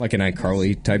Like an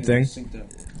iCarly type thing?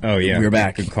 Oh, yeah. We're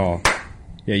back. Good call.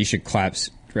 Yeah, you should clap.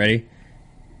 Ready?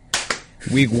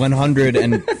 Week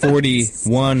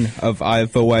 141 of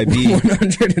IFOYB.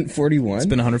 141? It's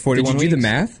been 141 Did you do the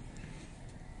math?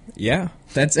 Yeah.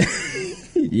 That's...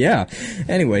 yeah.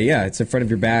 Anyway, yeah, it's in front of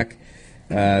your back.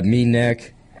 Me,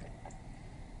 Nick.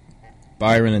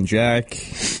 Byron and Jack.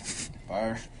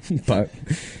 Byron. But,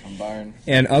 I'm Byron.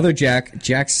 and other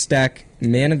Jack Steck,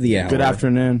 man of the hour. Good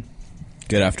afternoon.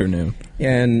 Good afternoon.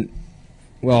 And,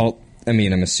 well, I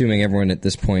mean, I'm assuming everyone at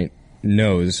this point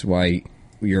knows why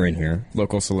you're in here.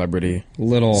 Local celebrity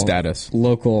Little status.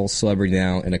 Local celebrity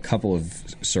now in a couple of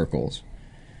circles.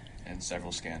 And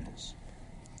several scandals.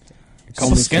 A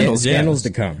couple scandals, yeah. Scandals to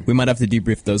come. We might have to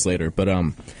debrief those later. But,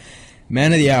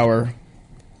 man of the hour,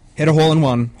 hit a hole in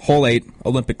one, hole 8,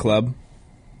 Olympic Club.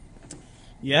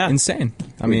 Yeah. Insane.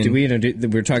 I Wait,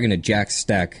 mean, we're talking to Jack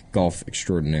Steck, golf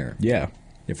extraordinaire. yeah.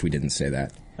 If we didn't say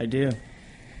that. I do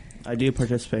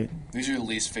participate. Who's your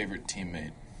least favorite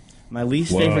teammate? My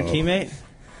least Whoa. favorite teammate?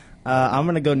 I'm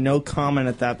going to go no comment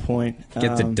at that point.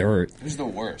 Get the dirt. Who's the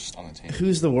worst on the team?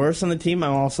 Who's the worst on the team?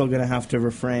 I'm also going to have to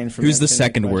refrain from... Who's the answering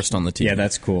second question. worst on the team? Yeah,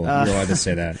 that's cool. You're allowed to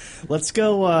say that. Let's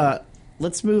go...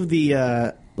 let's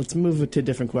move it to a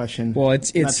different question. Well,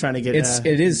 it's not trying to get. it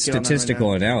is get on that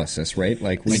statistical right now. analysis, right?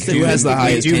 Like we Who has the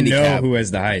highest we do handicap? know who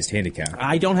has the highest handicap.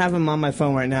 I don't have him on my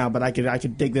phone right now, but I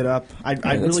could dig that up. I'd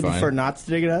that's really fine. prefer not to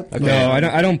dig it up. Okay. No,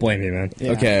 I don't blame you, man.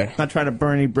 Yeah. Okay. I'm not trying to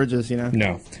burn any bridges, you know.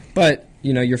 No, but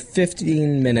your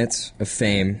 15 minutes of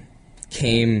fame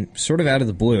came sort of out of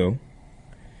the blue.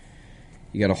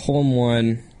 You got a hole in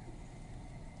one.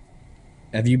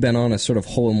 Have you been on a sort of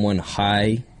hole in one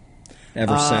high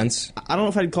ever since? I don't know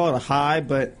if I'd call it a high,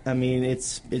 but I mean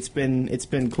it's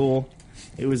been cool.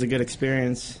 It was a good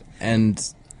experience. And,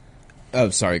 oh,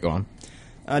 sorry, go on.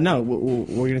 No, what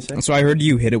were you gonna say? So I heard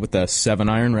you hit it with a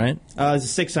 7-iron, right?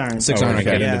 It's a 6-iron. 6 Oh, iron, we're gonna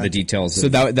okay. get Yeah. into the details. So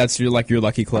that's your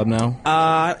lucky club now?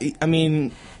 I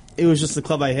mean, it was just the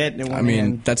club I hit. And it went I mean,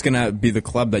 in. that's going to be the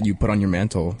club that you put on your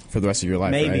mantle for the rest of your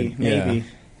life, maybe, right? maybe.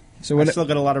 so I what still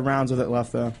got a lot of rounds with it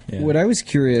left, though. Yeah. What I was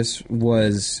curious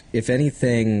was if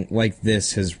anything like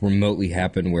this has remotely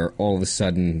happened where all of a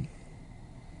sudden,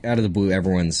 out of the blue,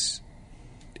 everyone's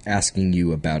asking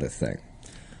you about a thing.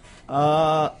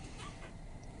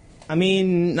 I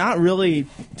mean, not really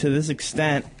to this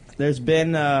extent. There's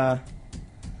been, I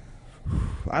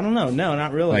don't know. No,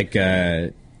 not really.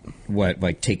 Like,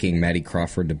 like taking Matty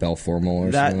Crawford to Bell Formal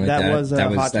or That- something like that? that was a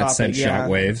hot that sent topic, yeah.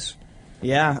 shockwaves.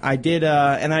 Yeah, I did,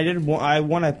 and I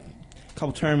won a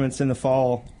couple tournaments in the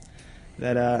fall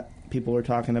that people were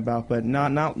talking about, but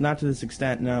not to this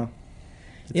extent. No,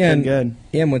 it's been good.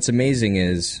 Yeah, and what's amazing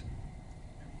is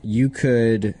you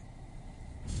could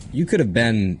have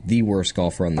been the worst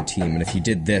golfer on the team, and if you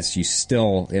did this, you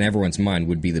still, in everyone's mind,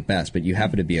 would be the best. But you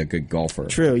happen to be a good golfer.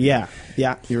 True. Yeah,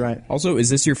 you're right. Also, is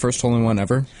this your first hole-in-one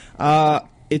ever?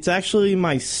 It's actually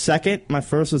my second. My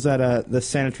first was at the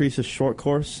Santa Teresa short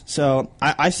course. So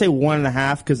I say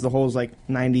 1.5 because the hole's like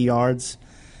 90 yards.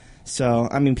 So,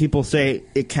 I mean, people say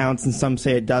it counts and some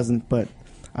say it doesn't, but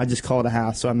I just call it a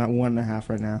half. So I'm at 1.5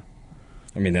 right now.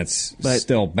 I mean, that's But-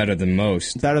 still better than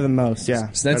most. Better than most, yeah. So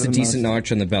that's Better a than decent most.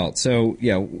 notch on the belt. So,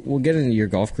 yeah, we'll get into your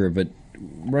golf career, but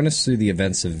run us through the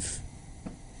events of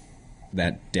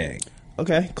that day.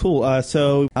 Okay, cool.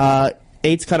 So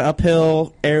 8's kind of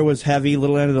uphill. Air was heavy,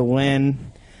 little end of the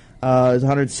wind. It was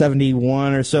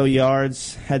 171 or so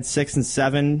yards. Had 6 and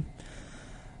 7.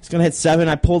 I was going to hit 7.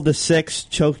 I pulled the 6,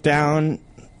 choked down,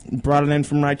 brought it in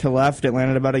from right to left. It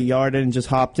landed about a yard in and just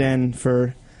hopped in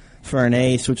for an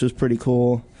ace, which was pretty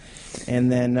cool.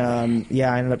 And then, I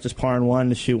ended up just parring 1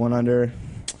 to shoot 1 under.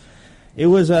 It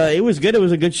was good. It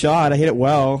was a good shot. I hit it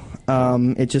well.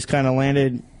 It just kind of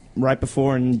landed right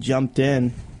before and jumped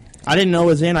in. I didn't know it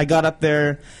was in. I got up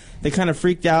there. They kind of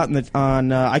freaked out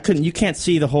I couldn't. You can't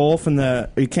see the hole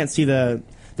you can't see the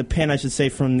pin, I should say,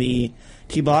 from the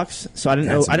tee box. So I didn't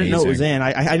know. I didn't know it was in.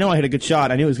 I know I hit a good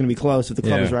shot. I knew it was going to be close. If the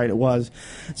club was right, it was.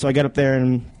 So I got up there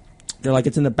and they're like,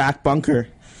 it's in the back bunker.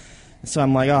 So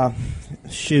I'm like, oh,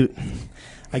 shoot.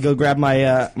 I go grab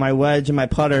my my wedge and my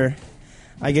putter.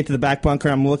 I get to the back bunker.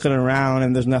 I'm looking around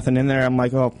and there's nothing in there. I'm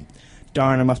like, oh,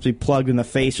 darn, I must be plugged in the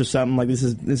face or something. Like this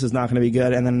is not going to be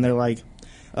good. And then they're like,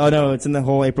 oh no, it's in the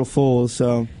hole April Fool's.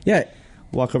 So Yeah,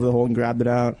 walk over the hole and grabbed it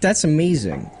out. that's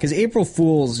amazing. Because April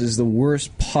Fool's is the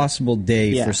worst possible day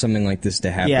Yeah. for something like this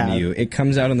to happen Yeah. to you. It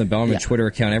comes out on the Bellman Yeah. Twitter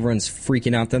account. Everyone's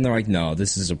freaking out. Then they're like, no,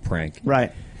 this is a prank.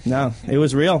 Right. No, it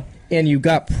was real. And you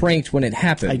got pranked when it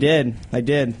happened. I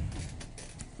did.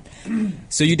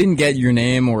 So you didn't get your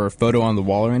name or a photo on the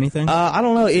wall or anything? I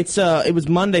don't know. It was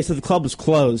Monday, so the club was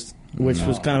closed. which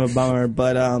was kind of a bummer.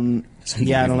 But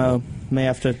yeah, I don't know. May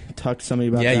have to talk to somebody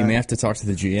about that. Yeah, you may have to talk to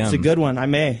the GM. It's a good one. I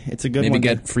may. It's a good Maybe one.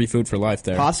 get free food for life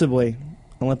there. Possibly.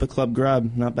 Olympic Club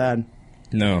grub. Not bad.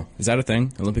 No. Is that a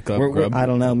thing? Olympic Club We're- grub? I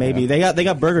don't know. Maybe they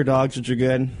got burger dogs, which are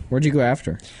good. Where'd you go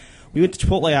after? We went to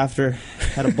Chipotle after.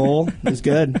 Had a bowl. It was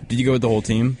good. Did you go with the whole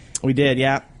team? We did.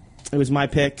 Yeah. It was my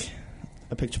pick.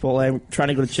 I picked Chipotle. We're trying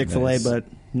to go to Chick-fil-A, Nice. but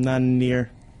none near.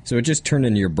 So it just turned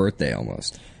into your birthday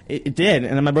almost. It did,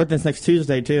 and my birthday's next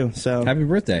Tuesday too. So Happy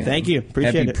birthday. thank you.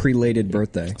 Appreciate Happy it. prelated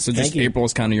birthday. So Thank just you.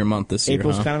 April's kind of your month this year,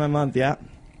 April's huh? kind of my month. Yeah.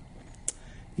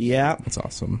 Yeah. That's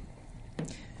awesome.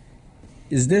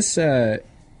 Is this a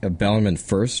Bellarmine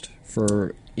first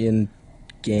for in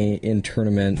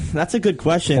tournament? That's a good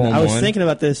question. Hole I was one? thinking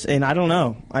about this, and I don't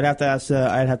know. I'd have to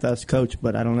ask Coach,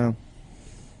 but I don't know.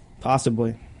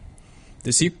 Possibly.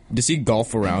 Does he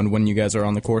golf around when you guys are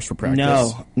on the course for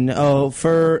practice? No.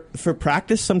 For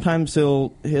practice, sometimes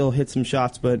he'll hit some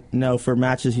shots, but no. For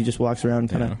matches, he just walks around,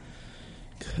 kind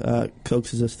of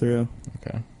coaxes us through.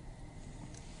 Okay.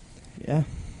 Yeah.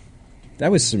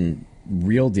 That was some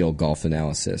real deal golf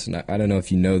analysis, and I don't know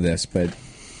if you know this, but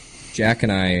Jack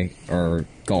and I are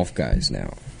golf guys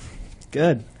now.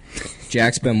 Good.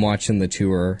 Jack's been watching the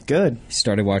tour. Good. He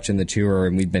started watching the tour,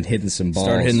 and we've been hitting some balls.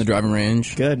 Started hitting the driving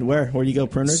range. Good. Where'd you go,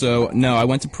 Pruners? So no, I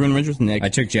went to Prune Ridge with Nick, I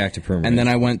took Jack to Permanent. and then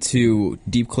I went to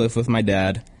Deep Cliff with my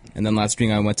dad, and then last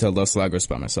spring I went to Los Lagos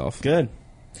by myself. Good.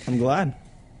 I'm glad.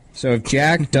 So if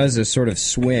Jack does a sort of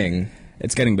swing,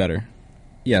 It's getting better.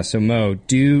 yeah. So Mo,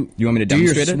 do You want me to do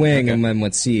your demonstrate it? swing, Okay. and then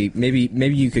let's see. Maybe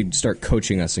you could start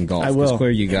coaching us in golf. I will. It's clear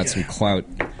you got some clout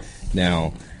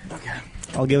now.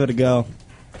 I'll give it a go.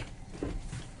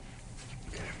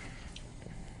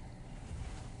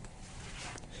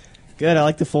 Good. I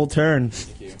like the full turn.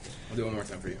 Thank you. I'll do one more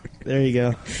time for you. There you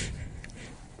go.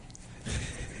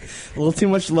 A little too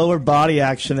much lower body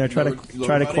action there. Try Lower to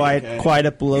body? quiet Okay. quiet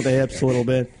up below the hips a little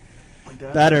bit.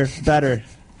 Better.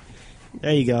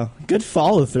 There you go. Good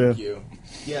follow through. you.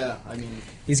 Yeah, I mean,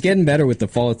 He's getting better with the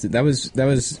follow. That was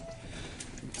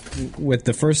with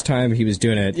the first time he was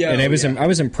doing it, Yeah, and it was yeah. I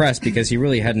was impressed because he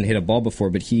really hadn't hit a ball before.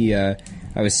 But he, I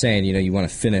was saying, you want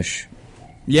to finish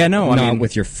yeah, no, I not mean,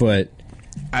 with your foot.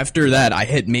 after that, I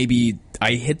hit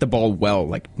the ball well,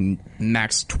 like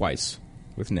max twice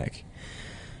with Nick.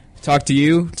 Talk to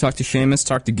you, talk to Seamus,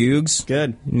 talk to Googs.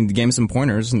 Good. You gave me some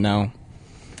pointers, and now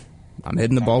I'm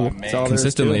hitting the ball my man. That's all there is to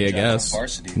consistently, it. I John, guess.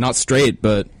 varsity. Not straight,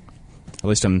 but at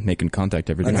least I'm making contact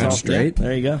every That's time. all straight? Yeah,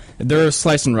 there you go. They're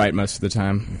slicing right most of the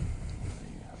time.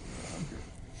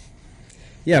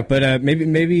 Yeah, but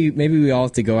maybe we all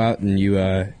have to go out and you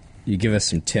give us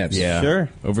some tips. Yeah. Sure.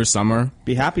 Over summer.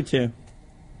 Be happy to.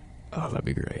 Oh, that'd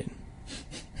be great.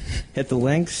 Hit the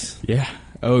links. Yeah.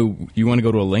 Oh, you want to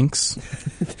go to a links?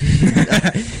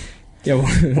 Yeah.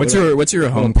 What's your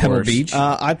home Pebble course? Beach?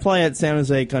 I play at San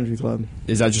Jose Country Club.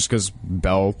 Is that just because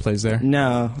Bell plays there?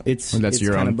 No, it's Or that's it's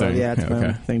your kind own of both. thing? Yeah, it's Yeah, my own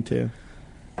okay. thing too.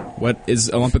 What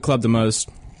is Olympic Club the most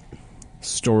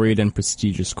storied and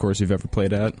prestigious course you've ever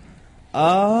played at?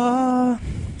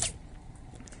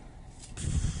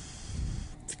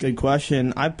 It's a good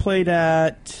question. I played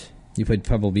at. You played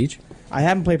Pebble Beach? I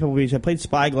haven't played Pebble Beach. I played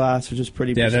Spyglass, which is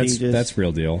pretty Yeah, prestigious. that's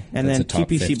real deal. And That's then a top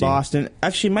TPC 50. Boston.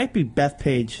 Actually, it might be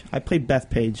Bethpage. I played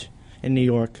Bethpage in New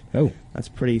York. Oh, That's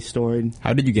pretty storied.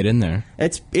 How did you get in there?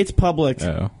 It's public.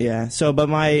 Oh. Yeah. So, but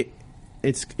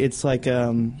it's like you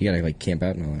gotta like camp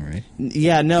out and all that, right?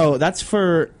 yeah, no, that's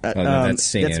for no, that's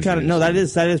St. kind of Andrews. no, that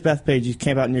is Bethpage. You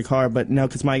camp out in your car, but no,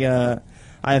 because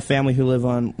I have family who are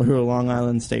Long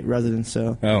Island state residents,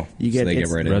 so Oh, You so get- they get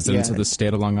it's- right in. Residents Yeah. of the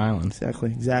state of Long Island.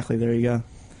 exactly. There you go.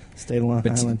 State of Long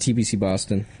But Island. TPC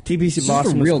Boston. TPC Just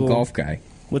Boston a was real cool. golf guy.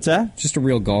 What's that? Just a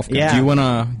real golf guy. Yeah. Do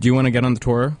you wanna get on the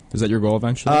tour? Is that your goal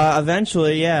eventually?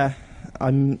 Eventually, yeah.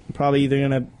 I'm probably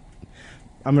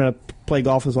I'm gonna play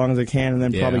golf as long as I can, and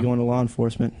then Yeah. probably go into law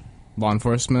enforcement. Law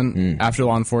enforcement. Mm. After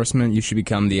law enforcement, you should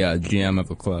become the GM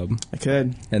of a club. I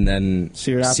could And then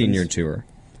See what happens. senior tour.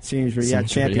 seniors,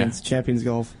 Senior, champions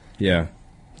golf. Yeah.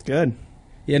 Good.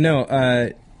 Yeah,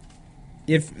 no,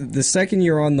 if the second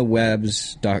you're on the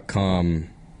webs.com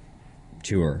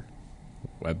tour,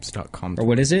 Webs.com. or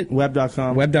what is it?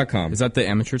 Web.com. Web.com. Is that the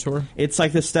amateur tour? It's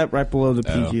like the step right below the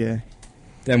Oh. PGA.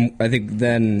 Then I think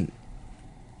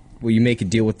will you make a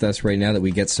deal with us right now that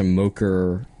we get some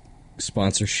Mocher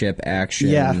sponsorship action?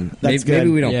 Yeah, that's maybe good.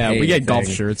 we don't. Yeah, pay we get golf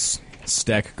anything. shirts.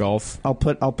 Steck golf. I'll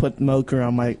put Mocher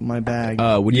on my bag.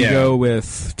 Would you Yeah. go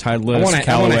with I want Titleist, a hat.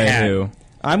 Callaway, who?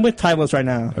 I'm with Titleist right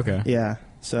now. Okay. Yeah.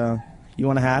 So you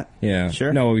want a hat? Yeah,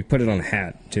 Sure. No, we put it on a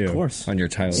hat too. Of course. On your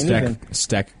title. Anything.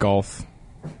 Steck golf.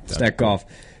 Stack golf.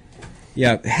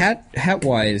 Yeah, hat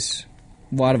wise,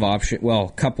 lot of a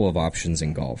couple of options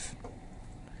in golf.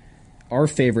 Our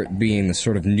favorite being the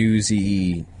sort of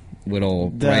newsy little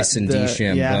Bryson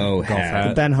DeChambeau golf hat.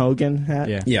 hat. Ben Hogan hat.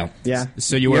 Yeah. Yeah.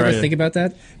 So You ever think about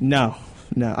that? No.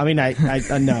 I mean, I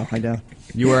no, I don't.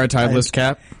 You wear a Titleist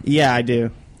cap? Yeah, I do.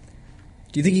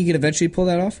 Do you think you could eventually pull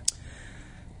that off?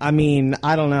 I mean,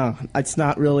 I don't know. It's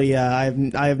not really. I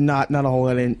have not a whole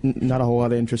lot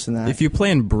of interest in that. If you play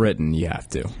in Britain, you have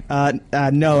to.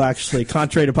 No, actually,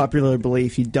 contrary to popular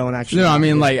belief, you don't actually. No, I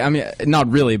mean, not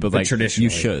really, but like traditionally. you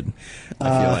should.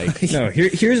 I feel like. No.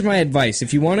 Here's my advice: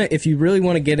 if you really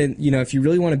want to get in, if you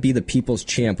really want to be the people's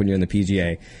champ when you're in the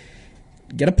PGA,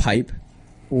 get a pipe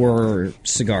or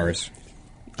cigars.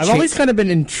 I've always kind of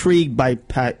been intrigued by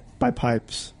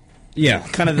pipes. Yeah,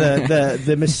 Kind of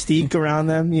the mystique around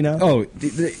them, Oh,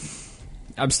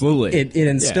 Absolutely. it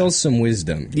instills some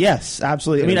wisdom. Yes,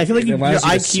 absolutely. I mean, I feel like It your allows you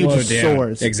to IQ slow just down.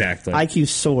 soars. Exactly. IQ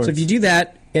soars. So if you do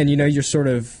that, and you're sort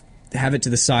of have it to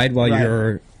the side while Right.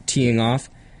 you're teeing off,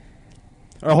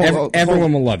 Or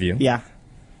everyone will love you. Yeah.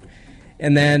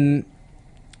 And then,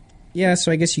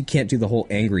 so I guess you can't do the whole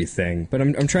angry thing. But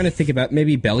I'm trying to think about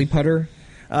maybe belly putter.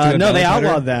 Do a No, they belly putter?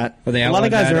 outlawed that. Oh, they a lot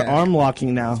of outlawed guys that? are arm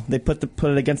locking now. They put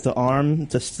it against the arm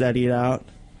to steady it out.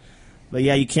 But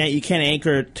yeah, you can't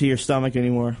anchor it to your stomach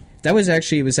anymore. That was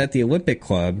actually it was at the Olympic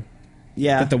Club.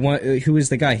 Yeah. But the one who was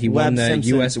the guy? He won Webb the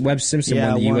Simpson. U.S. Webb Simpson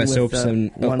Yeah, won the one U.S. with,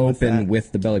 Open that.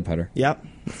 with the belly putter. Yep,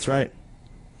 that's right.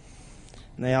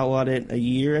 And they outlawed it a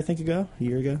year ago.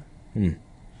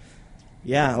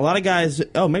 Yeah, a lot of guys.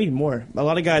 Oh, maybe more. A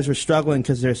lot of guys were struggling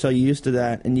because they're so used to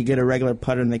that, and you get a regular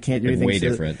putter and they can't do It's anything. way so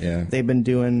different. Yeah. They've been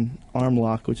doing arm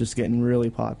lock, which is getting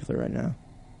really popular right now.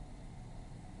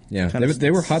 Yeah. Kind of- They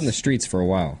were hot in the streets for a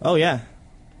while. Oh yeah,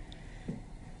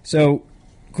 So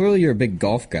clearly you're a big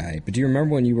golf guy, but do you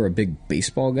remember when you were a big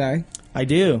baseball guy? I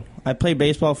do. I played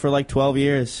baseball for like 12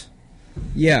 years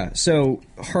Yeah. So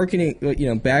hearkening,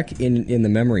 back in the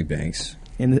memory banks.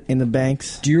 in the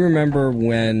banks. Do you remember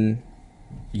when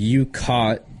you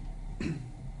caught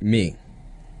me?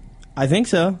 I think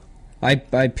so. I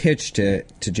pitched to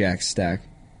Jack Steck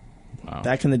Wow.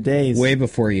 Back in the days. way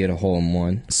before he hit a hole in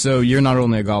one. So you're not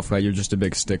only a golf guy, you're just a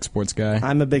big stick sports guy.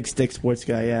 I'm a big stick sports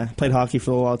guy. Yeah, played hockey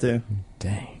for a while too.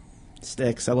 Dang.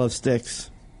 Sticks. I love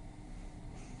sticks.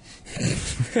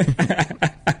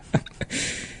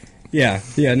 Yeah,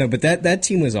 no, but that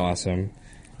team was awesome.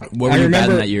 What I were you remember-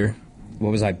 batting that year? What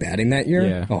was I batting that year?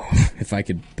 Yeah. Oh, if I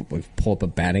could pull up a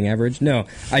batting average. No,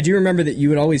 I do remember that you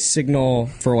would always signal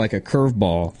for like a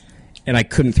curveball, and I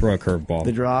couldn't throw a curveball.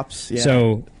 The drops. Yeah.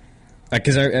 So,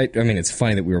 because I mean, it's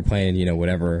funny that we were playing,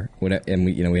 whatever, and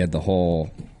we had the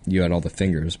whole. You had all the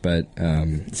fingers, but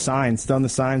signs. Throwing the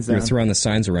signs we down. were throwing the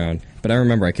signs around. But I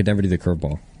remember I could never do the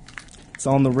curveball. It's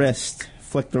on the wrist.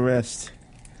 Flick the wrist.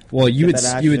 Well, you Get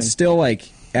that would action. still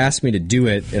like ask me to do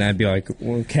it, and I'd be like,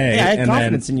 okay. Yeah, I had and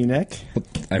confidence in you, Nick. then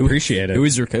I appreciate it. Who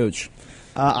was your coach?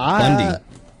 Bundy.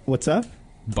 What's up?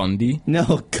 Bundy? No,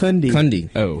 Kundy. Cundy.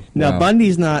 Oh. No, Wow.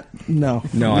 Bundy's not. No.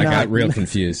 No, I not- got real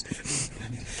confused.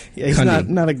 Yeah, he's Cundy.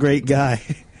 not a great guy.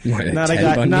 What, Not a Ted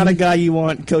guy. Bundy? Not a guy you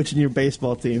want coaching your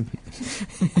baseball team.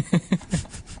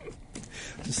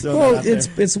 Just throw that Well, out there.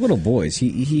 it's little boys.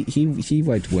 He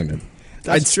liked women.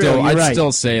 That's true. You're I'd right.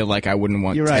 still say like I wouldn't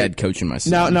want You're right. Ted coaching my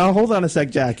son. No, hold on a sec,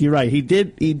 Jack. You're right. He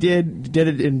did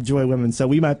enjoy women, so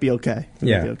we might be okay.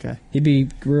 We might be okay. He'd be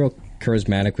real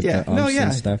charismatic with Yeah. the No, umps yeah.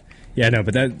 and stuff. Yeah, no,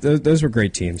 but those were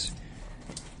great teams.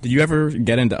 Did you ever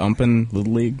get into umping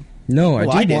Little League? No,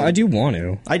 Well, I did. I do want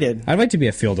to. I did. I'd like to be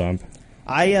a field ump.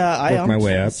 I Worked my umped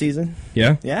way this up. season.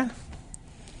 Yeah, Yeah.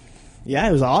 Yeah,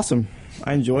 it was awesome.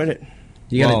 I enjoyed it.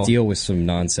 you got to Well- deal with some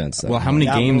nonsense. Though. Well, how many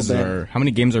Yeah, a little games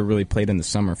bit. are really played in the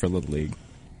summer for Little League?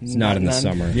 It's not in the None.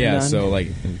 summer. Yeah, None. so like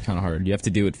kind of hard. You have to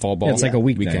do it fall ball. Yeah, it's like a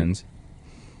weeknight. weekends.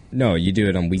 No, you do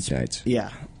it on weeknights. Yeah.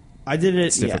 I did it.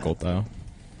 It's difficult though.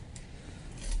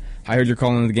 I heard you're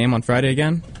calling the game on Friday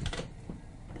again.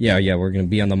 Yeah, we're gonna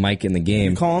be on the mic in the Yeah.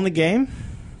 game. Calling the game?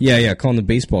 Yeah, calling the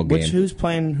baseball game. Who's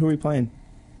playing? Who are we playing?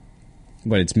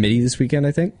 What? It's Midi this weekend,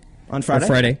 I think. On Friday? Or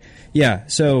Friday. Yeah.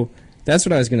 So that's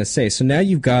what I was gonna say. So now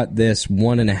you've got this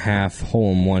 1.5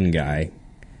 hole-in-one guy.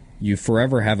 You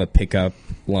forever have a pickup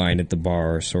line at the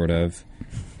bar, sort of.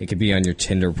 It could be on your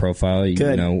Tinder profile. You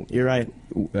Good. know, You're right.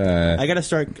 I gotta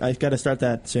start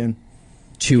that soon.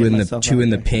 two Get in the myself two out in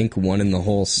the there. pink, one in the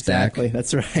whole stack. Exactly.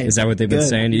 That's right. Is that what they've been Good.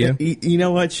 saying to you? You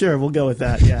know what? Sure, we'll go with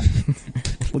that. Yeah,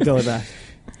 we'll go with that.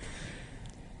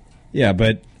 Yeah,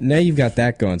 but now you've got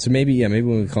that going. So maybe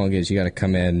when we call games, you got to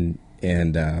come in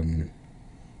and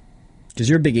because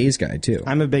you're a big A's guy too.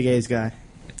 I'm a big A's guy.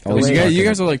 Always You talking.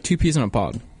 guys are like two peas in a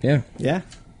pod. Yeah. Yeah.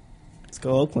 Let's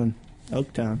go Oakland,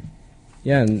 Oaktown.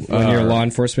 Yeah, and when you're law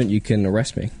enforcement, you can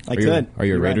arrest me. I could. Are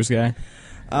you a You're right. Raiders guy?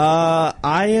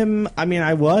 I am. I mean,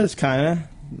 I was kind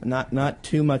of not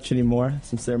too much anymore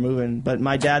since they're moving. But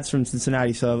my dad's from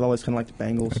Cincinnati, so I've always kind of liked the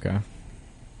Bengals. Okay.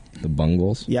 The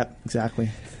Bungles. Yep, exactly.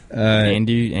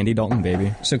 Andy Dalton,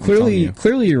 baby. So I'm telling you.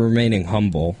 clearly, you're remaining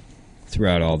humble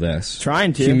throughout all this.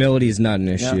 Trying to. Humility is not an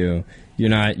issue. You're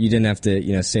not. You didn't have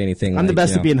to, say anything. I'm the like,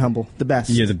 best at being humble. The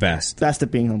best. You're the best. Best at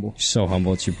being humble. You're so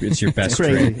humble. It's your best It's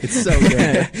crazy. trait. It's so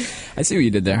good. I see what you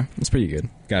did there. It's pretty good.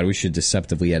 God, we should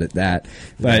deceptively edit that.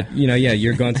 But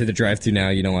you're going through the drive-thru now.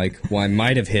 I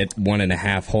might have hit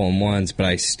 1.5 hole-in-ones, but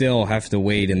I still have to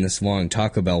wait in this long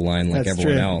Taco Bell line like That's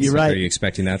everyone true. else. You're Like, right. Are you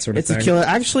expecting that sort of It's thing? a killer.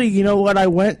 Actually, you know what? I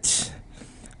went.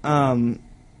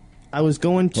 I was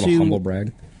going A little humble to.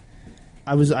 brag.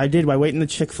 I waited in the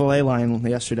Chick-fil-A line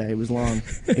yesterday. It was long.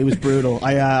 It was brutal.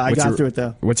 I What's got your- through it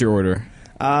though. What's your order?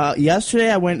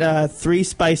 Yesterday I went 3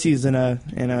 spicies and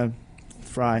a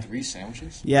fry. 3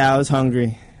 sandwiches? Yeah, I was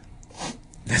hungry.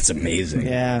 That's amazing.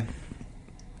 Yeah,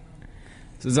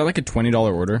 So is that like a $20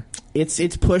 order? it's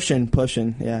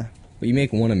pushing. Yeah, Well, you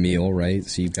make one a meal, right?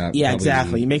 So you've got yeah, probably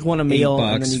exactly. You make one a meal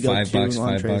and $8, then you go $5, two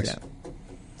 $5. entrees. Yeah.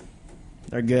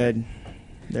 They're good.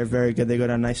 They're very good. They go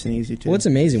down nice and easy too. Well, it's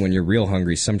amazing when you're real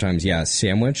hungry. Sometimes, a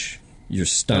sandwich, you're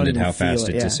stunned at even how feel fast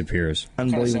it, it yeah. disappears. What kind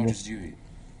of Unbelievable. sandwiches do you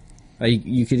eat?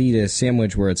 You could eat a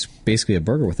sandwich where it's basically a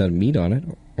burger without meat on it,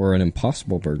 or an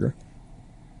Impossible Burger.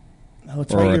 Oh,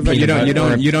 it's or right. a You're peanut very-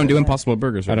 butter- You don't do Impossible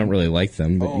Burgers. Right? I don't really like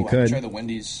them, but you Have could. you tried the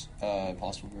Wendy's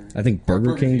Impossible Burger? I think Or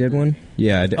Burger King did one.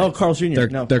 Yeah, I did. Oh, Carl's Jr. They're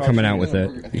No, they're Carl's coming Jr. out with No, it.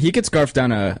 burger- I think- He could scarf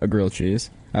down a grilled cheese.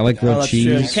 I like Oh, grilled that's true.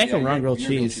 cheese, You can't go Yeah, wrong you're grilled grilled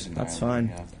cheese. in That's Ireland,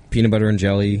 fine. yeah. peanut butter and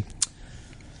jelly,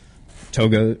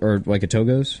 Togo, or like a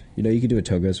Togo's. You could do a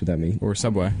Togo's without meat. Or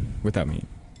Subway without meat.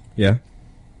 Yeah,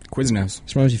 Quiznos.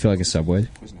 sometimes you feel like a Subway.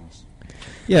 Quiznos.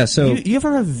 Yeah, so You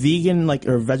ever have vegan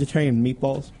or vegetarian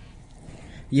meatballs?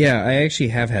 yeah, I actually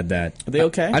have had that. Are they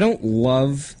okay? I don't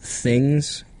love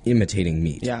things imitating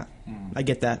meat. Yeah, I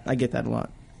get that. I get that a lot.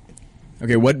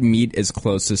 Okay, what meat is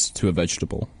closest to a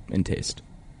vegetable in taste?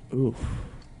 Ooh.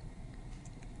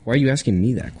 Why are you asking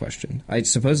me that question?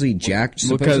 Supposedly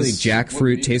because-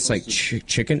 jackfruit meat tastes like is closest?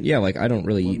 chicken. Yeah, like I don't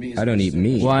really What eat. meat is I don't eat closest?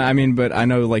 meat. Well, I mean, but I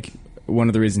know like one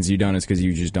of the reasons you don't is because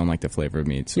you just don't like the flavor of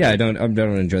meat. So Yeah, I don't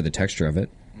enjoy the texture of it.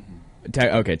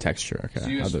 okay, texture. Okay, So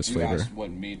you how asked, those you flavor. asked what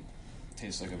meat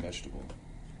tastes like a vegetable,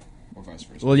 or vice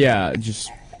versa. Well, yeah, just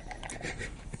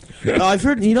Oh, I've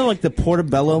heard like the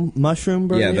portobello mushroom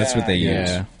burger. Yeah, that's what they use.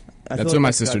 yeah. I That's feel what my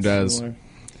like sister got does. similar.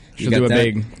 You She'll got do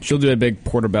a that? She'll do a big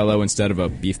portobello instead of a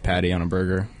beef patty on a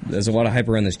burger. There's a lot of hype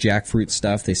around this jackfruit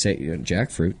stuff. They say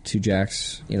jackfruit, 2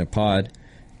 jacks in a pod.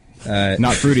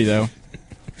 Not fruity though.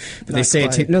 But they Not say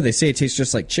quite. they say it tastes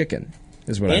just like chicken.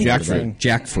 Is what I've heard about Interesting. it.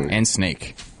 Jackfruit. And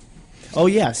snake. Oh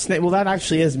yeah, snake. Well, that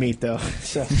actually is meat though.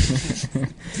 So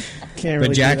can't really.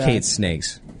 But Jack do that. hates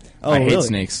snakes. Oh, I hate really?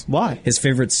 snakes. Why? His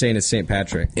favorite saint is St.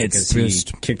 Patrick. It's because just-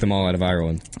 he kicked them all out of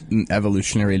Ireland. An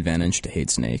evolutionary advantage to hate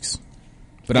snakes.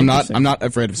 But I'm not. Interesting. I'm not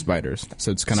afraid of spiders,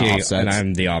 so it's kind of See, offset. and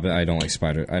I'm the opposite. I don't like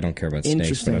spiders. I don't care about snakes, but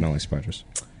Interesting. I don't like spiders.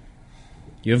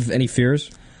 You have any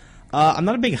fears? I'm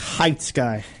not a big heights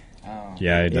guy. Oh.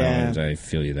 Yeah, I don't. Yeah. I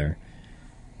feel you there.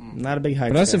 I'm not a big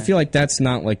heights. But I also guy. feel like that's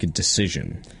not like a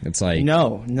decision. It's like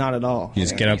no, not at all. you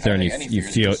just get up there and I think any you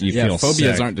fear is feel you yeah, feel phobias sick.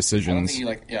 aren't I don't decisions. think you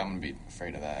like. Yeah, I'm gonna be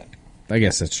afraid of that. I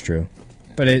guess that's true.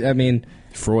 But I mean,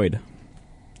 Freud.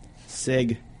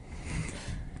 Sig.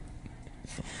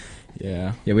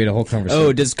 Yeah. yeah, we had a whole conversation.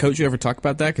 Oh, does Coach ever talk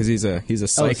about that? Because he's a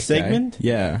psych guy. Sigmund?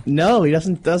 Yeah, No, he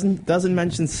doesn't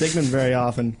mention Sigmund very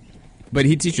often. but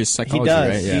he teaches He psychology, does.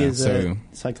 right? Yeah, He is so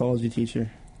a psychology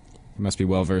teacher. he must be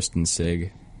well versed in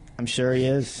sig. I'm sure he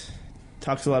is.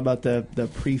 Talks a lot about the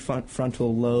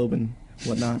prefrontal lobe and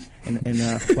whatnot and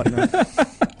whatnot.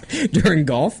 During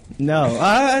golf,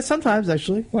 No, sometimes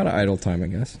actually. a lot of idle time, I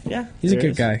guess. Yeah, He's a there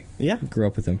good is. guy. Yeah, Grew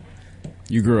up with him.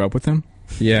 You grew up with him?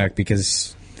 Yeah,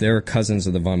 because they were cousins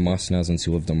of the von Mossenhausens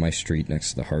who lived on my street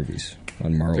next to the Harveys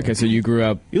on Marlin. Okay, so you grew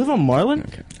up. you live on Marlin.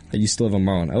 Okay. I used to live on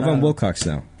Marlin. I live on Wilcox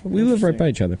now. We live right by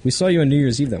each other. We saw you on New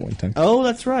Year's Eve that one time. Oh,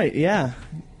 that's right. Yeah.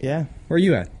 Where are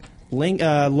you at?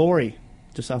 Lori,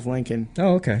 just off Lincoln.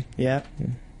 Oh, okay. Yeah.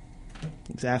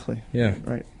 Exactly. Yeah.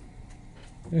 Right.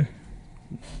 Yeah.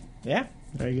 Yeah.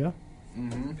 There you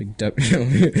go. Big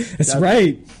That's Dub.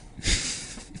 right.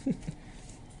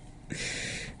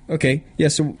 Okay. Yeah,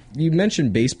 so you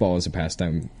mentioned baseball as a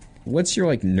pastime. What's your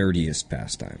nerdiest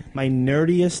pastime? My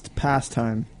nerdiest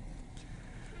pastime.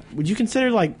 Would you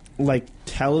consider like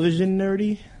television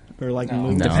nerdy or like No.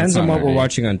 movies? No, Depends it's on not what we're nerdy.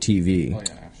 watching on TV. Oh yeah,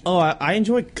 actually. Oh, I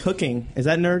enjoy cooking. Is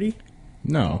that nerdy?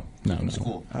 No. It's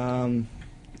cool.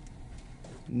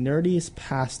 Nerdiest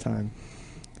pastime.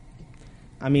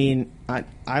 I mean,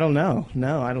 I don't know.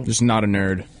 No, I don't. Just not a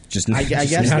nerd. Just, I just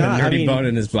guess not not. a nerdy I mean- bone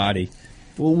in his body.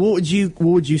 Well, what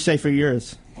would you say for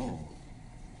yours? Oh,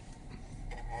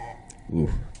 Ooh.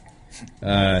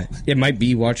 It might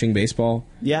be watching baseball,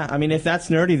 Yeah, I mean, if that's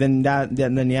nerdy,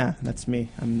 then yeah, that's me.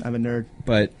 I'm a nerd.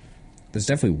 but there's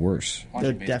definitely worse. watching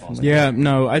They're baseball. definitely- Yeah,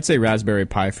 no, I'd say Raspberry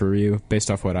Pi for you, based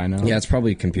off what I know. Yeah, it's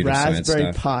probably computer science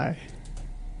Raspberry stuff. Pi.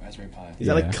 Raspberry Pi. Is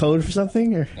that like Yeah. code for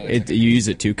something? Or No, it's You use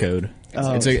it to code.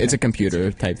 Oh, It's a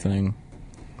computer type thing.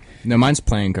 No, mine's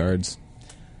playing cards.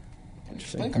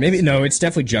 Playing cards. Maybe no, it's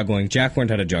definitely juggling. Jack learned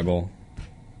how to juggle.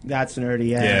 that's nerdy.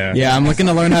 Yeah. Yeah, I'm looking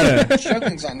to learn how to.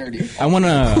 Juggling's not nerdy. I want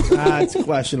to. That's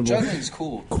questionable. Juggling's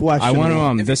cool. I Questionable.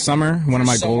 want to. This summer, one of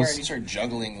my Somewhere goals. and you start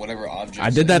juggling whatever objects. I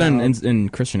did that in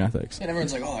Christian ethics. And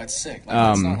everyone's like, "Oh, that's sick."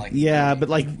 Like, it's not like Yeah, but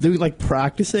like do like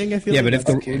practicing. I feel. Yeah, like but if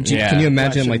the Okay. Yeah. can you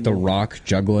imagine like The Questionable. Rock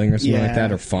juggling or something like Yeah.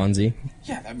 that, or Fonzie?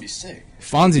 yeah, that'd be sick.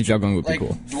 Fonzie juggling would be Like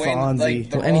cool. Dwayne, Fonzie. like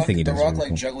the Well, Rock, anything he the does Rock is like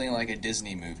cool. juggling like a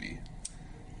Disney movie.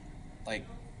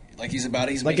 Like he's like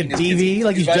a making his DVD, kids-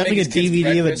 like he's about to juggling make a his kids DVD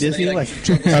of a breakfast, and then he, Disney, like,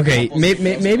 juggles Okay, couples and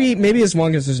stuff. maybe as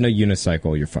long as there's no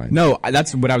unicycle, you're fine. No,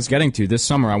 that's what I was getting to. This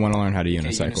summer, I want to learn how to Yeah,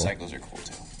 unicycle. unicycles are cool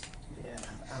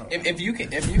too. If you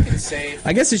can say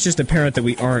I guess it's just apparent that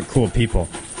we aren't cool people.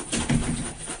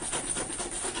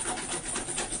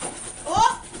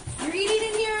 Oh, you're eating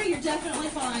in here. You're definitely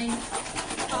fine.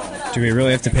 Pop it up. Do we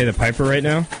really have to pay the piper right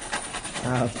now?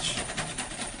 Ouch.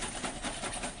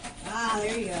 Ah,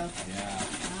 there you go. yeah,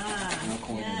 Ah, no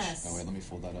coinage. yes. Oh wait, let me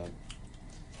fold that up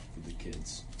for the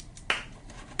kids.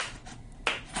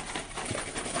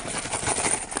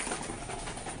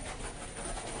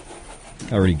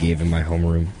 I already gave him my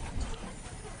homeroom.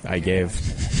 I gave.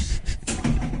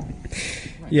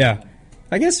 Yeah,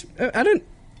 I guess I don't.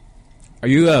 Are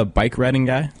you a bike riding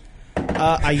guy?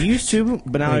 I used to,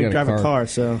 but now You I got a drive a car. car.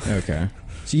 So Okay.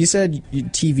 So you said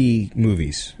TV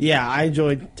movies. yeah, I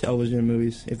enjoyed television and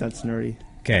movies. If that's nerdy.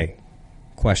 Okay,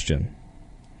 question.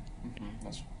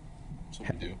 That's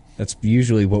what we do. That's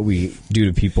usually what we do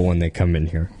to people when they come in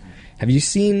here. Have you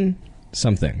seen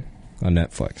something on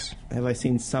Netflix? Have I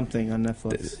seen something on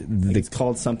Netflix? The- It's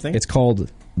called something. It's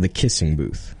called The Kissing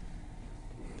Booth.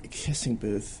 Kissing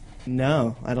Booth.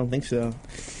 No, I don't think so.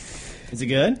 Is it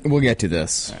good? We'll get to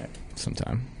this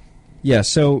sometime. Yeah,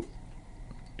 so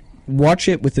watch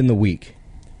it within the week.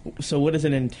 So what does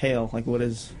it entail? Like what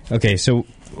is? Okay, so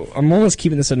I'm almost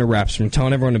keeping this under wraps. I'm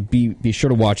telling everyone to be sure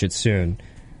to watch it soon.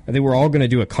 I think we're all going to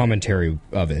do a commentary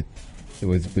of it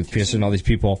with Pearson and all these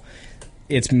people.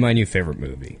 It's my new favorite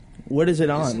movie. What is it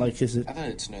on? Like is it? I thought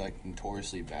it's like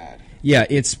notoriously bad. Yeah,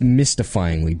 it's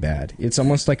mystifyingly bad. It's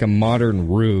almost like a modern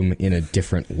Room in a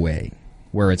different way,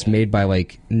 where it's made by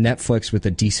like Netflix with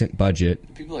a decent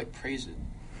budget. People like praise it.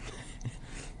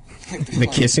 The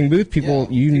Kissing Booth, people,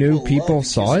 you knew love people the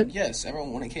saw kissing- it? Yes,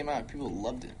 everyone when it came out, people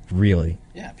loved it. Really?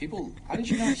 Yeah, people. How did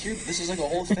you not hear? This is like a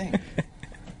whole thing.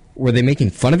 Were they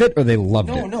making fun of it or they loved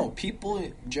No, it? no, people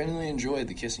genuinely enjoyed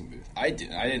the Kissing Booth. I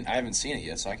didn't. I haven't seen it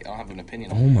yet, so I don't have an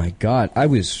opinion. Oh on it. my god, I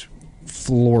was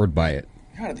floored by it.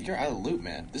 You're out of the loop,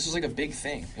 man. This was like a big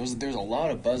thing. There's a lot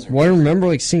of buzz. around Well, I it. remember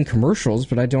like seeing commercials,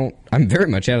 but I'm very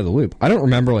much out of the loop. I don't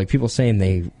remember like people saying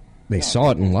they No, saw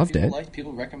it and loved people it.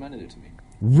 People recommended it to me.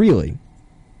 Really?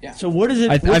 Yeah. So what is it?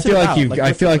 I what's feel it like about? you-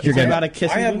 I feel like is you're it getting- about a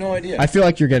kissing. I have booth? no idea. I feel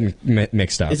like you're getting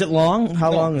mixed up. Is it long? How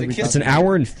No, long? the Are we Kissing It's an talking?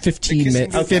 hour and The 15 Kissing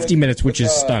minutes, Booth 50 with- minutes, which with,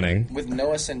 is stunning. With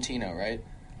Noah Centino, right?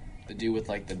 The dude with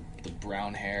like the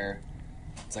brown hair.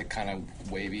 It's like kind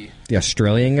of wavy. The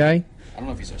Australian guy. I don't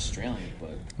know if he's Australian,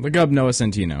 but Look up Noah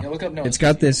Centino. yeah, look up Noah. It's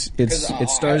got Centino. this. 'Cause, It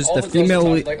stars all the girls female.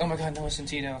 are like, oh my god, Noah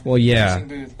Centino. Well, yeah. Kissing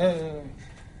Booth.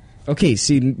 Okay,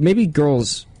 see, maybe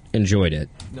girls enjoyed it.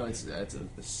 No, it's a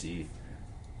C.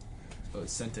 Oh,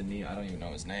 it's Centini. I don't even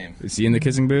know his name. Is he in the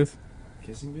kissing booth?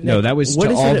 Kissing Booth. No, that was What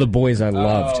to is all it- the boys I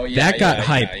loved. yeah, that got yeah,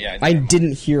 hype. yeah, I yeah.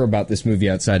 didn't hear about this movie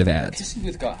outside of ads. Kissing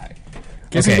Booth got hype.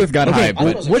 Kissing Okay, booth got okay, hype. I thought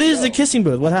it was a What is show. the kissing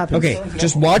booth? What happened? Okay,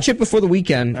 just watch it before the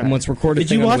weekend, and let's record a Did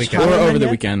thing you on the watch weekend. Or Highwaymen over the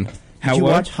yet? weekend. How Did you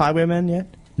what? watch Highwaymen yet?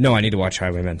 No, I need to watch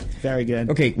Highwaymen. Very good.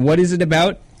 Okay, what is it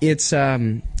about? It's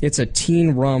a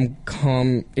teen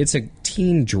rom-com. It's a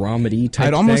teen dramedy type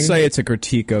I'd almost thing. say it's a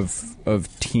critique of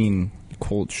teen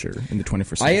culture in the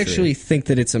 21st century. I actually think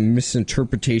that it's a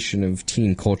misinterpretation of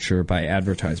teen culture by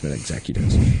advertisement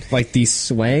executives. Like the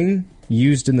slang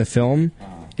used in the film,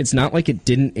 it's not like it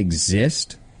didn't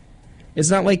exist. It's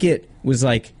not like it was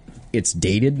like it's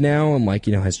dated now and like,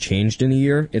 has changed in a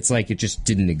year. It's like it just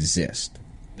didn't exist.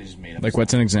 They just made up. Like,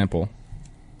 what's an example?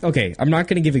 Okay, I'm not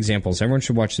going to give examples. Everyone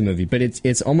should watch the movie, but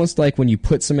it's almost like when you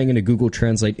put something into Google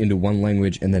Translate into one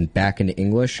language and then back into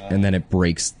English, and then it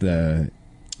breaks the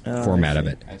format of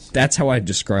it. I see. That's how I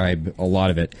describe a lot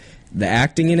of it. The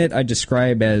acting in it I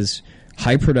describe as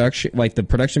high production, like the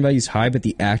production value is high, but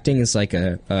the acting is like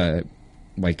a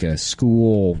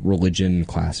school religion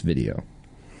class video.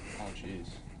 Oh,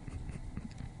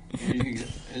 jeez.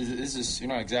 Is this, you're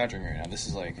not exaggerating right now. This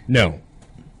is like, No,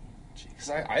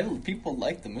 because people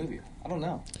like the movie. I don't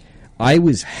know. I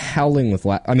was howling with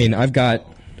I mean, I've got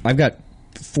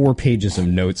 4 pages of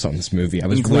notes on this movie. I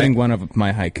was including one of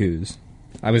my haikus.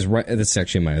 That's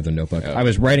actually my other notebook. I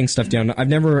was writing stuff down. I've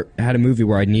never had a movie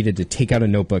where I needed to take out a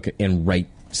notebook and write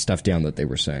stuff down that they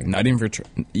were saying. Not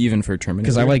even for Terminator.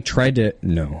 Because I tried to.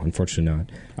 No, unfortunately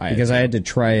not. Because I had to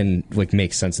try and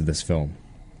make sense of this film.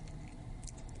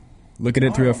 Look at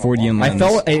it through a Fordian lens.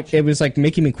 I felt it was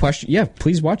making me question. Yeah,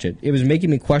 please watch it. It was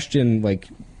making me question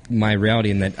my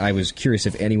reality, and that I was curious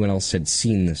if anyone else had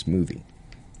seen this movie.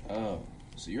 Oh,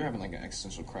 so you're having an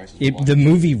existential crisis. The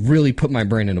movie really put my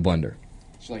brain in a blender.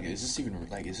 So is this even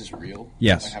is this real?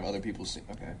 Yes. Have other people see?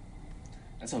 Okay,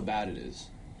 that's how bad it is.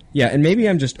 Yeah, and maybe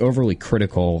I'm just overly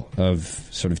critical of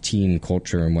sort of teen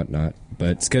culture and whatnot, but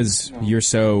it's because you're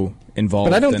so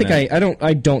involved. But I don't in think it.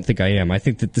 I don't think I am. I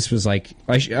think that this was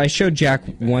I showed Jack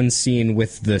one scene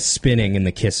with the spinning and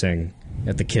the kissing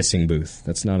at the kissing booth.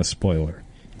 That's not a spoiler.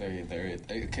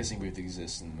 A kissing booth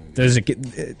exists in the movie. There's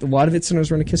a lot of it centers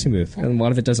around a kissing booth, and a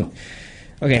lot of it doesn't.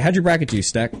 Okay, how'd your bracket do,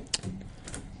 Steck?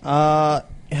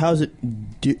 How's it?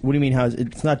 What do you mean?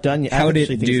 It's not done yet? How'd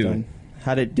it do?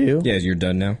 How'd it do? Yeah, you're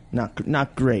done now.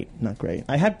 Not great. Not great.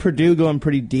 I had Purdue going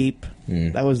pretty deep.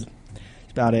 That was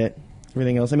about it.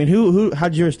 Everything else. I mean,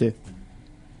 how'd yours do?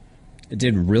 It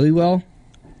did really well,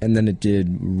 and then it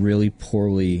did really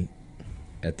poorly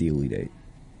at the Elite Eight.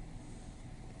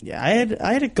 Yeah, I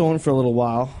had it going for a little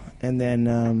while, and then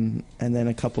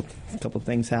a couple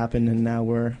things happened, and now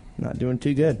we're not doing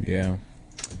too good. Yeah.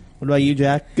 What about you,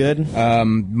 Jack? Good.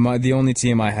 The only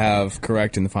team I have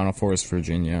correct in the Final Four is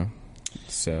Virginia.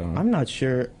 So I'm not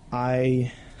sure.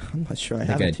 I'm not sure. I think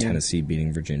have I a had team. Tennessee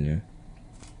beating Virginia.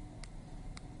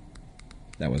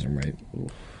 That wasn't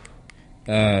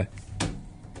right.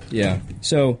 Yeah.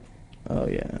 So. Oh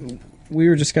yeah. We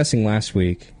were discussing last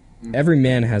week. Every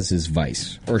man has his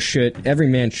vice, or every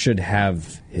man should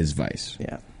have his vice.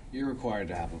 Yeah. You're required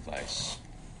to have a vice.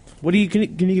 What do you? Can you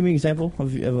give me an example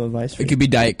of a vice? It could be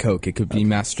Diet Coke. It could be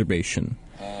masturbation.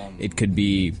 It could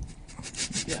be.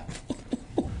 Yeah.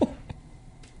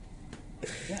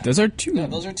 Those are two. No,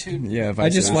 those are two. Yeah, I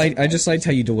just liked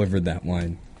how you delivered that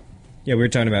line. Yeah, we were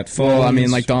talking about phones. Well, I mean,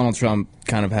 Donald Trump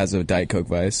kind of has a Diet Coke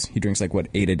vice. He drinks 8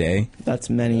 a day. That's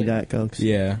many Diet Cokes.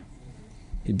 Yeah.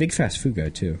 He's a big fast food guy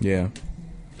too. Yeah.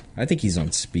 I think he's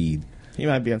on speed. He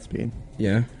might be on speed.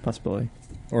 Yeah, Possibility.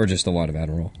 or just a lot of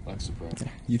Adderall. Lexapro.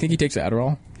 You think he takes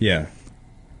Adderall? Yeah,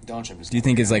 Donald Trump is. Do you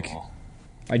think it's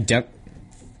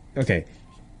Okay,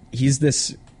 he's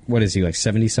this. What is he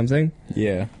 70 something?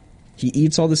 Yeah. He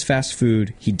eats all this fast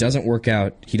food. He doesn't work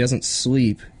out. He doesn't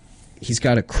sleep. He's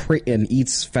got and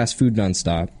eats fast food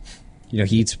nonstop. He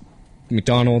eats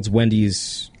McDonald's,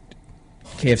 Wendy's,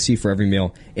 KFC for every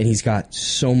meal, and he's got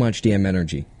so much damn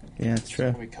energy. Yeah, that's true.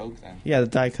 Probably Coke then. Yeah, the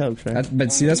Diet Cokes, right?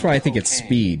 But see, that's why I think it's Cocaine.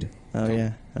 speed. Oh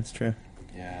yeah, that's true.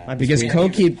 Yeah. Might be Because speed.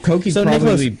 Coke, he'd So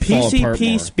probably Nicholas, fall apart PCP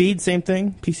more. speed, same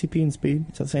thing. PCP and speed,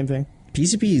 is that the same thing?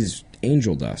 PCP is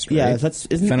angel dust, right? Yeah, isn't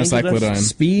angel Phenycyclidine. dust-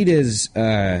 Speed is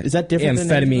Is that different than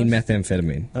amphetamine, angel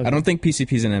methamphetamine. Okay. I don't think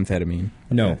PCP is an amphetamine.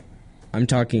 No, I'm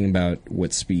talking about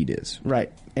what speed is.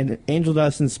 Right, and angel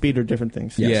dust and speed are different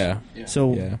things. Yeah. Yeah.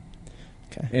 So Yeah.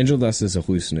 okay, Angel dust is a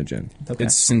hallucinogen. okay,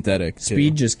 It's synthetic. too.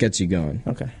 Speed just gets you going.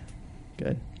 okay,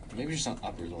 good. Maybe just on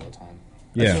uppers all the time.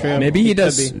 Yeah, true. Maybe he It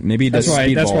does. could Maybe he does.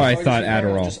 That's why I Or thought just-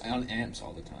 Adderall. Just on amps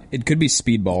all the time. It could be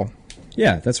Speedball.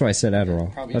 Yeah, that's why I said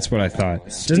Adderall. Probably That's yeah, what I Adderall, thought.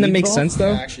 yeah. Doesn't it make Speedball? sense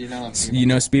though? Actually, now I'm thinking You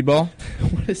know about Speedball?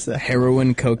 What is that?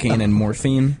 Heroin, cocaine, and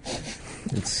morphine.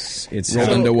 It's Rolled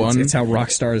into one. It's how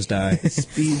rock stars die.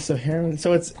 Speed. So heroin.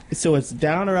 So it's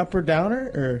downer, upper,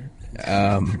 downer, or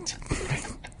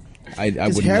I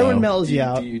because wouldn't heroin know. mellows you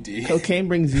out. DUD. Cocaine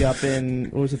brings you up in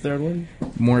what was the third one?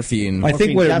 Morphine. I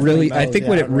think what it really, I think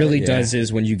what it really right. does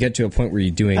is when you get to a point where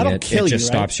you're doing That'll it, kill it you, just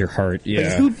right? stops your heart. Like,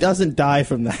 Yeah, who doesn't die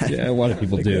from that? yeah, a lot of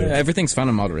people do. Everything's found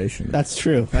in moderation. That's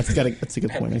true. That's a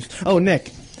good point. Oh,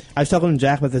 Nick, I was talking to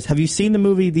Jack about this. Have you seen the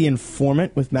movie The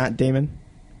Informant with Matt Damon?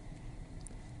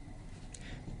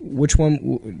 Which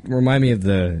one? Remind me of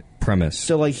the premise.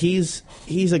 So like he's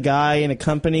a guy in a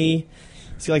company.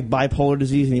 He's got bipolar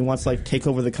disease and he wants to take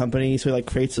over the company. So he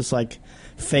creates this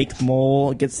fake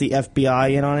mole, gets the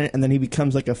FBI in on it, and then he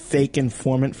becomes a fake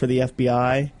informant for the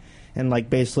FBI. and like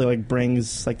basically like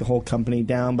brings like the whole company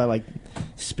down by like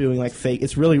spewing like fake.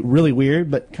 It's really really weird,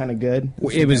 but kind of good.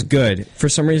 It was good. For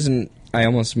some reason,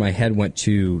 my head went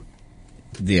to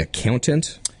The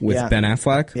Accountant with Yeah. Ben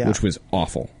Affleck, Yeah. which was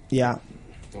awful. Yeah.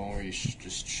 The one where he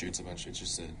just shoots a bunch of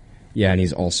just a. Yeah, and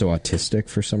he's also autistic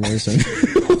for some reason.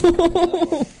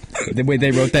 The way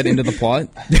they wrote that into the plot.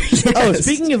 Oh,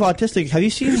 speaking of autistic, have you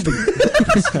seen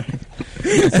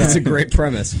the? That's a great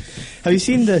premise. Have you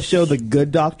seen the show The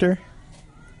Good Doctor?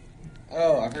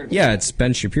 Oh, I've heard. Yeah, it's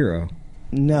Ben Shapiro.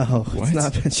 No, What? it's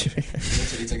not Ben Shapiro.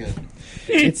 It's like a.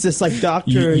 It's this like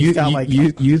doctor. He's got like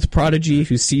youth prodigy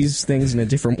who sees things in a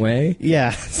different way.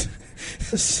 yeah.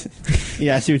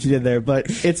 Yeah, I see what you did there, but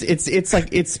it's like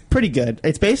it's pretty good.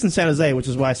 It's based in San Jose, which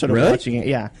is why I started Really? watching it.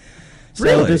 Yeah, so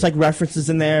Really? there's like references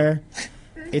in there.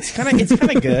 It's kind of it's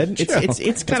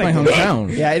That's kind my of good.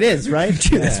 hometown. Yeah, it is right.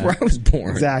 Dude, that's where I was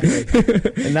born. Exactly,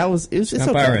 and that was it's Not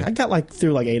okay. Byron. I got like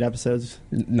through like 8 episodes.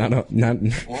 Not.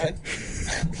 What?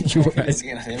 You were, I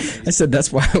said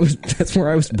that's why I was. That's where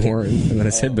I was born, and then I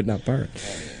said, but not Byron.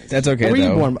 That's okay, Where were you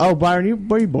though. born? Oh, Byron,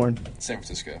 where were you born? San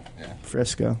Francisco. Yeah.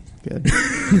 Frisco. Good.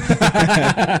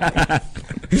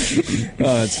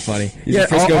 Oh, that's funny. He's a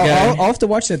Frisco guy. I'll have to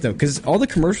watch that though, because all the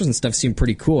commercials and stuff seem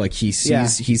pretty cool. Like he sees Yeah.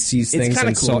 things kinda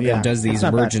and, cool, yeah. and does these It's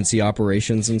not bad. emergency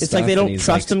operations and It's stuff. like they and don't he's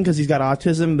trust like, him because he's got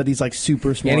autism, but he's like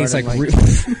super smart. and he's like,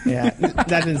 yeah,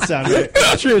 that didn't sound right.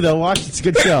 It's true though. Watch, it's a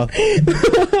good show.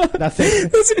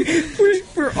 Nothing.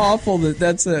 we're awful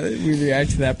that we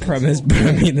react to that premise, but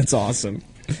I mean that's awesome.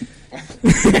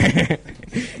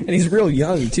 And he's real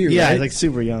young too. Yeah, right? he's like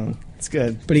super young. It's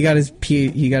good. But he got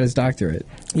his doctorate.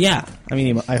 Yeah, I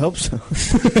mean, I hope so.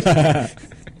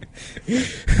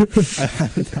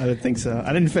 I would think so.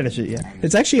 I didn't finish it yet.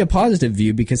 It's actually a positive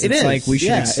view because It it's is. like we should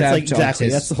yeah, accept it's like, exactly.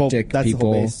 autistic That's the whole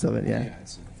people. basis of it. Yeah,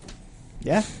 It's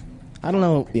yeah. I don't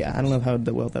know. Yeah, I don't know how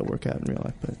well that work out in real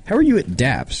life. But How are you at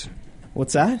DAPS?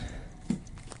 what's that?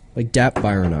 Like DAP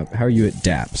Byron up. How are you at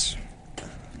DAPS?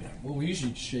 well, we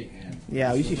usually shake hands.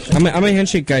 Yeah, we should. I'm a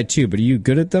handshake guy too, but are you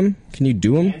good at them? Can you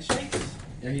do them?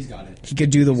 Yeah, he's got it. He could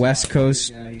do the West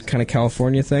Coast kind of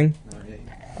California thing.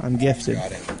 I'm gifted.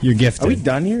 Got it. You're gifted. Are we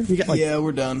done here? We got like Yeah,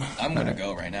 we're done. I'm gonna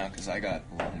go right now because I got.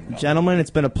 gentlemen. It's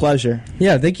been a pleasure.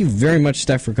 Yeah, thank you very much,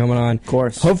 Steck, for coming on. Of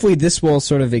course. Hopefully this will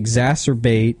sort of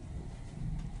exacerbate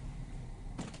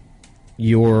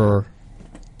your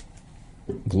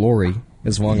glory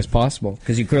as long as possible,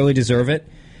 because you clearly deserve it.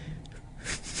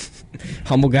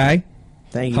 Humble guy,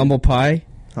 Thank you. humble pie,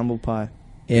 Humble pie.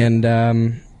 and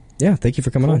yeah, thank you for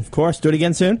coming on. Of course. Do it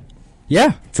again soon.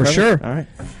 Yeah, for sure.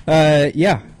 Perfect. All right.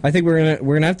 Yeah, I think we're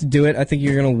gonna have to do it. I think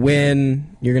you're gonna win.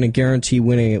 You're gonna guarantee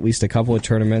winning at least a couple of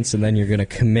tournaments, and then you're gonna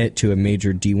commit to a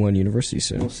major D1 university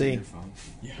soon. We'll see.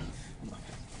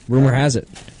 Rumor has it.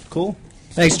 Cool.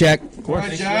 Thanks, Jack. All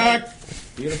right, Jack.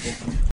 Beautiful.